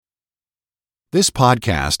This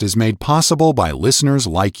podcast is made possible by listeners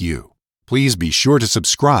like you. Please be sure to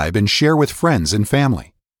subscribe and share with friends and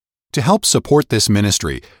family. To help support this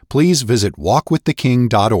ministry, please visit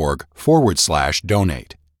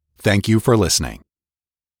walkwiththeking.org/donate. Thank you for listening.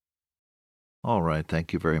 All right,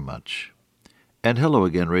 thank you very much. And hello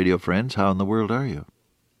again, radio friends. How in the world are you?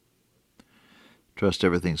 Trust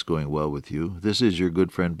everything's going well with you. This is your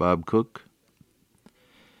good friend Bob Cook,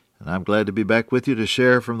 and I'm glad to be back with you to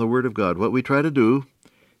share from the Word of God. What we try to do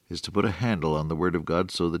is to put a handle on the Word of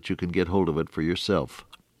God so that you can get hold of it for yourself.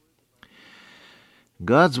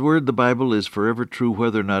 God's Word, the Bible, is forever true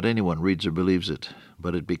whether or not anyone reads or believes it,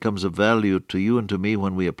 but it becomes of value to you and to me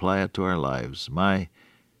when we apply it to our lives. My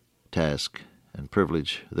task and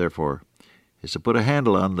privilege, therefore, is to put a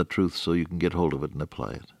handle on the truth so you can get hold of it and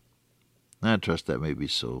apply it. I trust that may be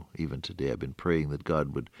so. Even today I've been praying that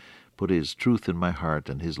God would put His truth in my heart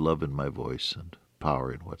and His love in my voice and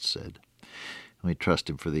power in what's said. And we trust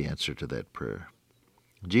Him for the answer to that prayer.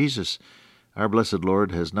 Jesus, our blessed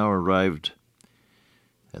Lord, has now arrived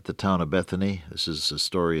at the town of Bethany. This is a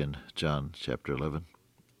story in John chapter 11.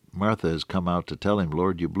 Martha has come out to tell Him,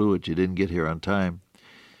 Lord, you blew it. You didn't get here on time.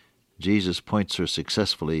 Jesus points her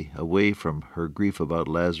successfully away from her grief about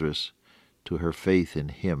Lazarus to her faith in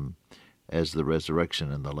Him as the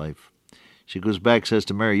resurrection and the life. She goes back, says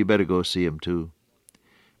to Mary, you better go see Him too.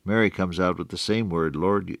 Mary comes out with the same word,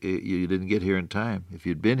 Lord, you didn't get here in time. If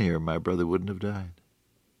you'd been here, my brother wouldn't have died.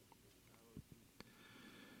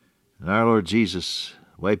 And our Lord Jesus,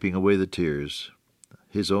 wiping away the tears,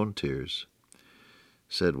 His own tears,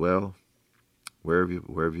 said, well, where have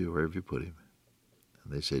you put him?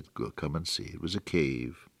 And they said, go, come and see. It was a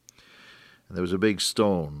cave. And there was a big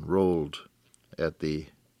stone rolled at the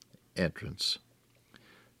entrance.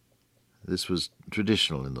 This was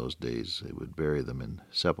traditional in those days. They would bury them in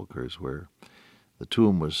sepulchres where the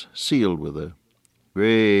tomb was sealed with a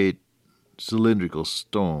great cylindrical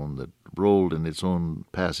stone that rolled in its own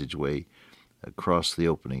passageway across the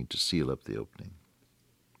opening to seal up the opening.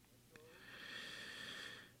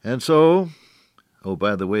 And so,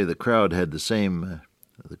 by the way, the crowd had the same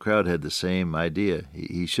idea.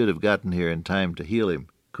 He should have gotten here in time to heal him.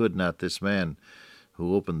 Could not this man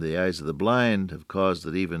who opened the eyes of the blind have caused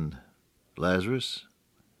that even Lazarus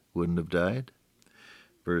wouldn't have died?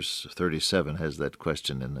 Verse 37 has that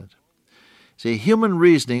question in it. See, human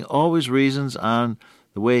reasoning always reasons on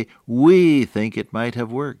the way we think it might have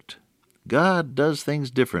worked. God does things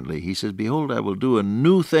differently. He says, behold, I will do a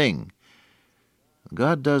new thing.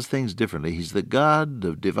 God does things differently. He's the God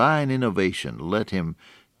of divine innovation. Let Him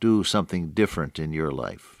do something different in your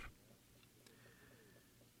life.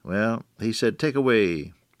 Well, He said, take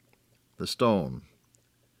away the stone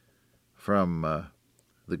from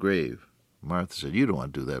the grave. Martha said, you don't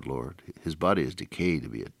want to do that, Lord. His body is decayed to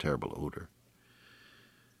be a terrible odor.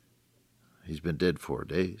 He's been dead 4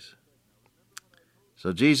 days.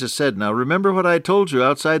 So Jesus said, now remember what I told you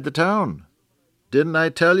outside the town. Didn't I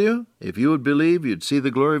tell you? If you would believe, you'd see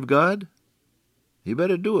the glory of God. You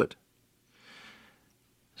better do it.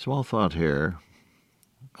 Small thought here.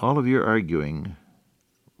 All of your arguing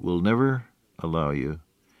will never allow you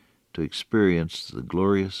to experience the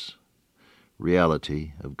glorious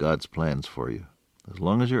reality of God's plans for you. As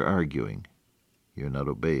long as you're arguing, you're not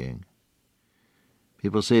obeying.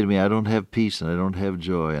 People say to me, I don't have peace and I don't have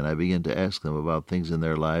joy, and I begin to ask them about things in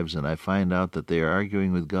their lives, and I find out that they are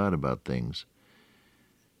arguing with God about things.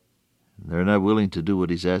 They're not willing to do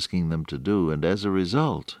what He's asking them to do, and as a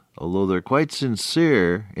result, although they're quite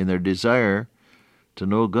sincere in their desire to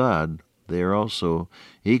know God, they are also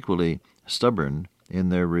equally stubborn in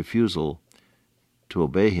their refusal to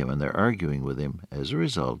obey Him, and they're arguing with Him. As a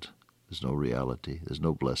result, there's no reality, there's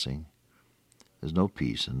no blessing, there's no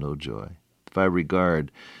peace and no joy. If I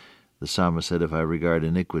regard, the psalmist said, if I regard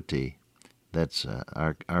iniquity, that's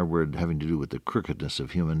our word having to do with the crookedness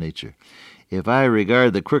of human nature. If I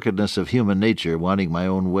regard the crookedness of human nature, wanting my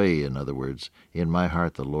own way, in other words, in my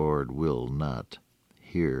heart the Lord will not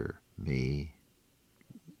hear me.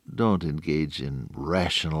 Don't engage in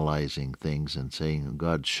rationalizing things and saying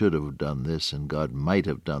God should have done this and God might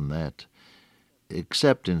have done that.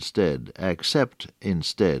 Accept instead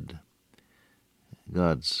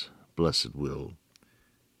God's blessed will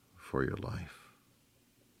for your life.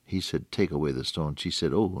 He said, take away the stone. She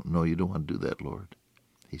said, oh, no, you don't want to do that, Lord.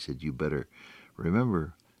 He said, you better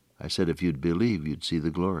remember, I said if you'd believe, you'd see the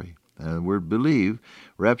glory. And the word believe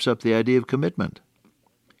wraps up the idea of commitment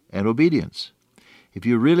and obedience. If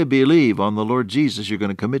you really believe on the Lord Jesus, you're going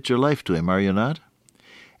to commit your life to Him, are you not?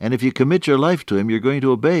 And if you commit your life to Him, you're going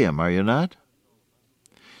to obey Him, are you not?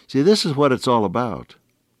 See, this is what it's all about.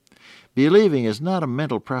 Believing is not a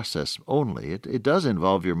mental process only. It does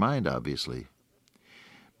involve your mind, obviously.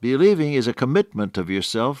 Believing is a commitment of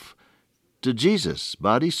yourself to Jesus,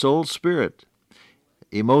 body, soul, spirit,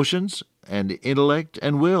 emotions, and intellect,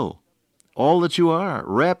 and will. All that you are,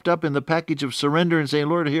 wrapped up in the package of surrender and saying,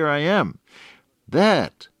 Lord, here I am.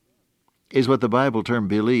 That is what the Bible term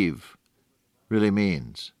believe really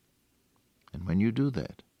means. And when you do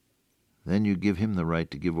that, then you give him the right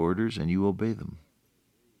to give orders and you obey them.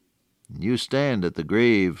 You stand at the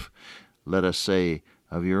grave, let us say,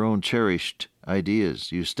 of your own cherished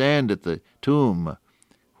ideas. You stand at the tomb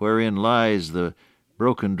wherein lies the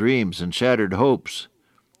broken dreams and shattered hopes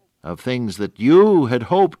of things that you had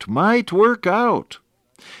hoped might work out.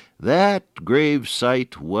 That grave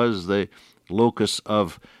site was the locus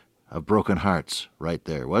of broken hearts right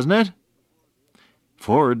there, wasn't it?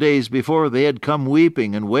 4 days before they had come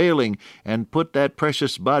weeping and wailing and put that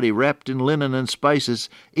precious body wrapped in linen and spices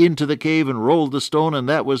into the cave and rolled the stone, and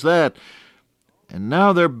that was that. And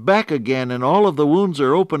now they're back again and all of the wounds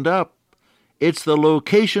are opened up. It's the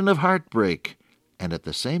location of heartbreak. And at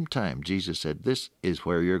the same time, Jesus said, this is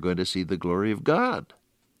where you're going to see the glory of God.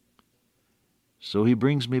 So he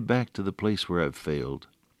brings me back to the place where I've failed.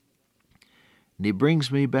 And he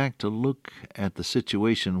brings me back to look at the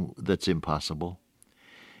situation that's impossible.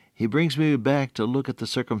 He brings me back to look at the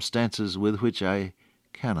circumstances with which I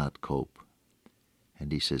cannot cope.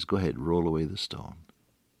 And he says, go ahead, roll away the stone.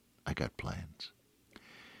 I got plans.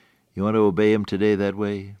 You want to obey him today that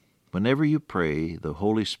way? Whenever you pray, the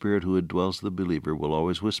Holy Spirit who indwells the believer will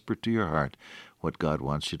always whisper to your heart what God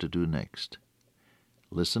wants you to do next.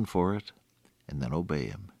 Listen for it, and then obey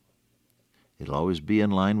him. It'll always be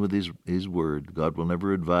in line with his word. God will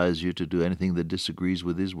never advise you to do anything that disagrees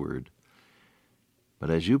with his word. But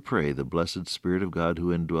as you pray, the blessed Spirit of God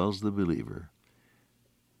who indwells the believer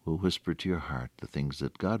will whisper to your heart the things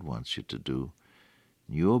that God wants you to do.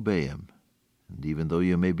 You obey him, and even though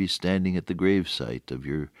you may be standing at the gravesite of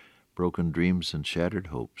your broken dreams and shattered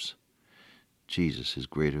hopes, Jesus is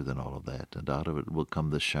greater than all of that, and out of it will come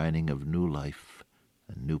the shining of new life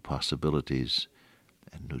and new possibilities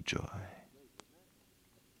and new joy.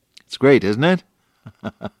 It's great, isn't it?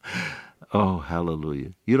 Oh,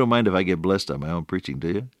 hallelujah. You don't mind if I get blessed on my own preaching,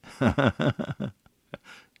 do you?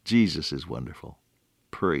 Jesus is wonderful.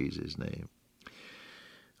 Praise his name.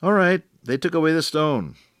 All right, they took away the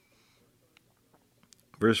stone.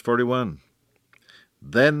 Verse 41.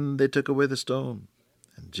 Then they took away the stone,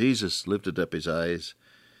 and Jesus lifted up his eyes,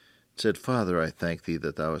 and said, Father, I thank thee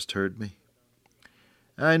that thou hast heard me.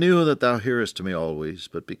 I knew that thou hearest me always,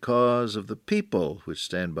 but because of the people which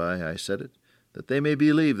stand by I said it, that they may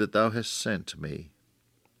believe that thou hast sent me.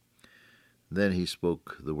 Then he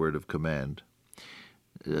spoke the word of command.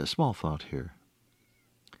 A small thought here.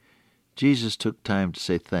 Jesus took time to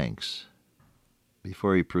say thanks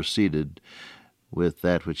before he proceeded with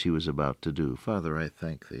that which he was about to do. Father, I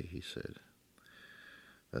thank thee, he said,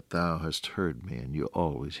 that thou hast heard me, and you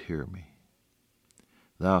always hear me.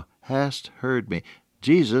 Thou hast heard me.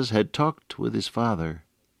 Jesus had talked with his Father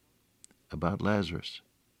about Lazarus.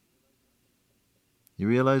 You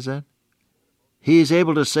realize that? He is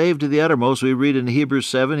able to save to the uttermost. We read in Hebrews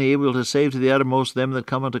 7, he is able to save to the uttermost them that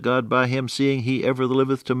come unto God by him, seeing he ever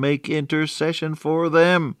liveth to make intercession for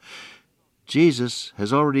them. Jesus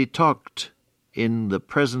has already talked in the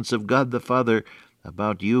presence of God the Father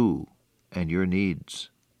about you and your needs.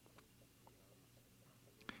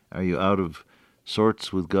 Are you out of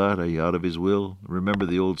sorts with God? Are you out of his will? Remember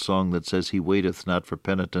the old song that says, he waiteth not for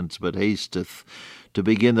penitence, but hasteth to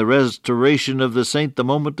begin the restoration of the saint the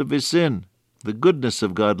moment of his sin. The goodness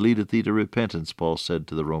of God leadeth thee to repentance, Paul said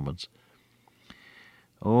to the Romans.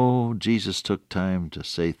 Oh, Jesus took time to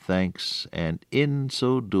say thanks, and in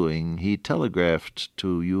so doing he telegraphed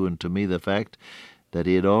to you and to me the fact that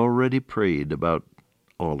he had already prayed about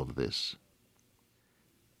all of this.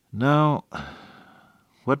 Now,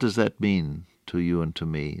 what does that mean to you and to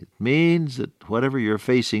me? It means that whatever you're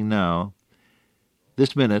facing now,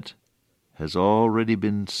 this minute, has already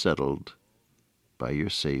been settled by your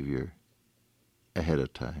Savior ahead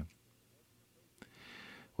of time.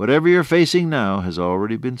 Whatever you're facing now has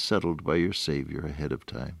already been settled by your Savior ahead of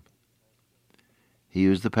time. He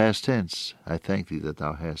used the past tense. I thank thee that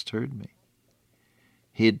thou hast heard me.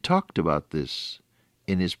 He had talked about this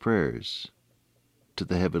in his prayers to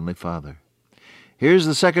the Heavenly Father. Here's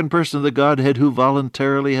the second person of the Godhead who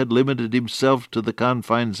voluntarily had limited himself to the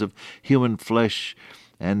confines of human flesh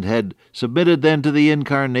and had submitted then to the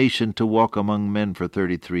incarnation to walk among men for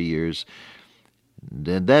 33 years.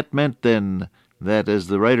 And that meant then that, as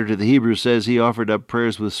the writer to the Hebrews says, he offered up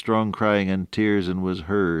prayers with strong crying and tears and was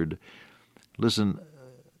heard. Listen,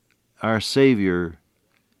 our Savior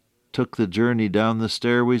took the journey down the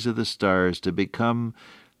stairways of the stars to become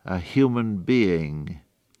a human being,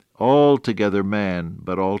 altogether man,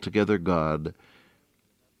 but altogether God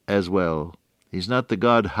as well. He's not the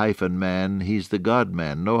God-man, he's the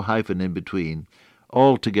God-man, no hyphen in between,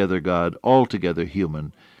 altogether God, altogether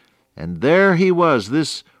human. And there he was,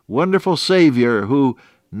 this wonderful Savior, who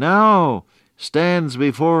now stands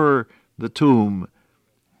before the tomb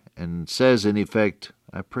and says, in effect,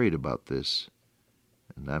 I prayed about this,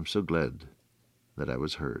 and I'm so glad that I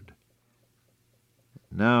was heard.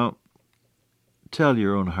 Now, tell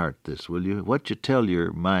your own heart this, will you? What you tell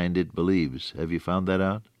your mind, it believes. Have you found that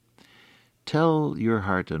out? Tell your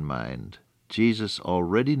heart and mind, Jesus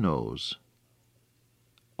already knows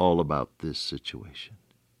all about this situation,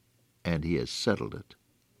 and he has settled it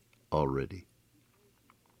already.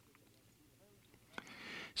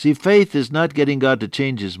 See, faith is not getting God to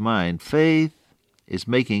change his mind. Faith is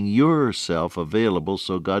making yourself available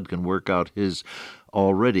so God can work out his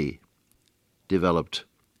already developed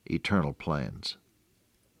eternal plans.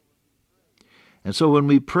 And so when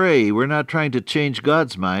we pray, we're not trying to change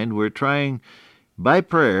God's mind. We're trying, by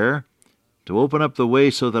prayer, to open up the way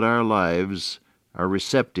so that our lives are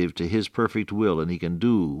receptive to his perfect will and he can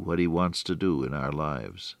do what he wants to do in our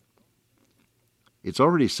lives. It's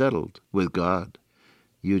already settled with God.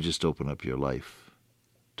 You just open up your life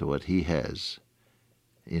to what he has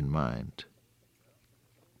in mind.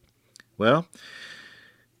 Well,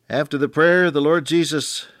 after the prayer, the Lord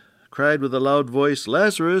Jesus cried with a loud voice,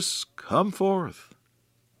 Lazarus, come forth.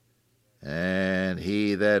 And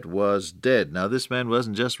he that was dead. Now this man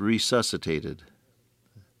wasn't just resuscitated.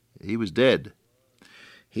 He was dead.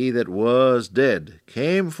 He that was dead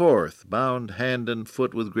came forth, bound hand and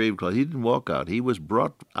foot with grave cloths. He didn't walk out. He was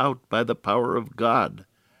brought out by the power of God.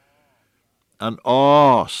 An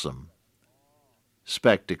awesome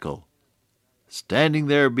spectacle. Standing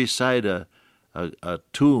there beside a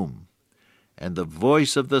tomb, and the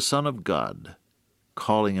voice of the Son of God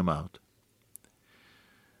calling him out.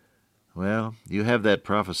 Well, you have that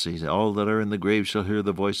prophecy. All that are in the grave shall hear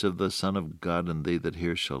the voice of the Son of God, and they that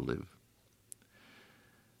hear shall live.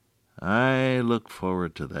 I look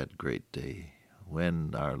forward to that great day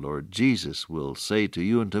when our Lord Jesus will say to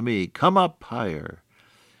you and to me, come up higher,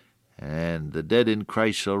 and the dead in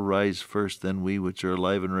Christ shall rise first, then we which are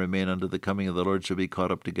alive and remain unto the coming of the Lord shall be caught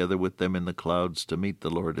up together with them in the clouds to meet the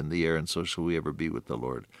Lord in the air, and so shall we ever be with the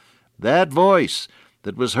Lord. That voice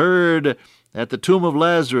that was heard at the tomb of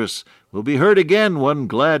Lazarus will be heard again one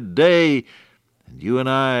glad day, and you and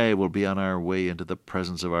I will be on our way into the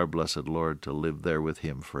presence of our blessed Lord to live there with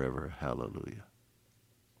him forever. Hallelujah.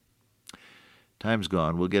 Time's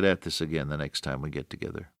gone. We'll get at this again the next time we get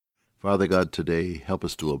together. Father God, today help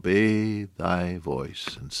us to obey thy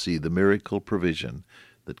voice and see the miracle provision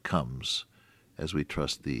that comes as we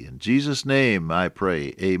trust thee. In Jesus' name I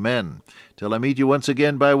pray, amen. Till I meet you once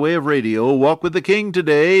again by way of radio, walk with the King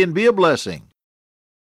today and be a blessing.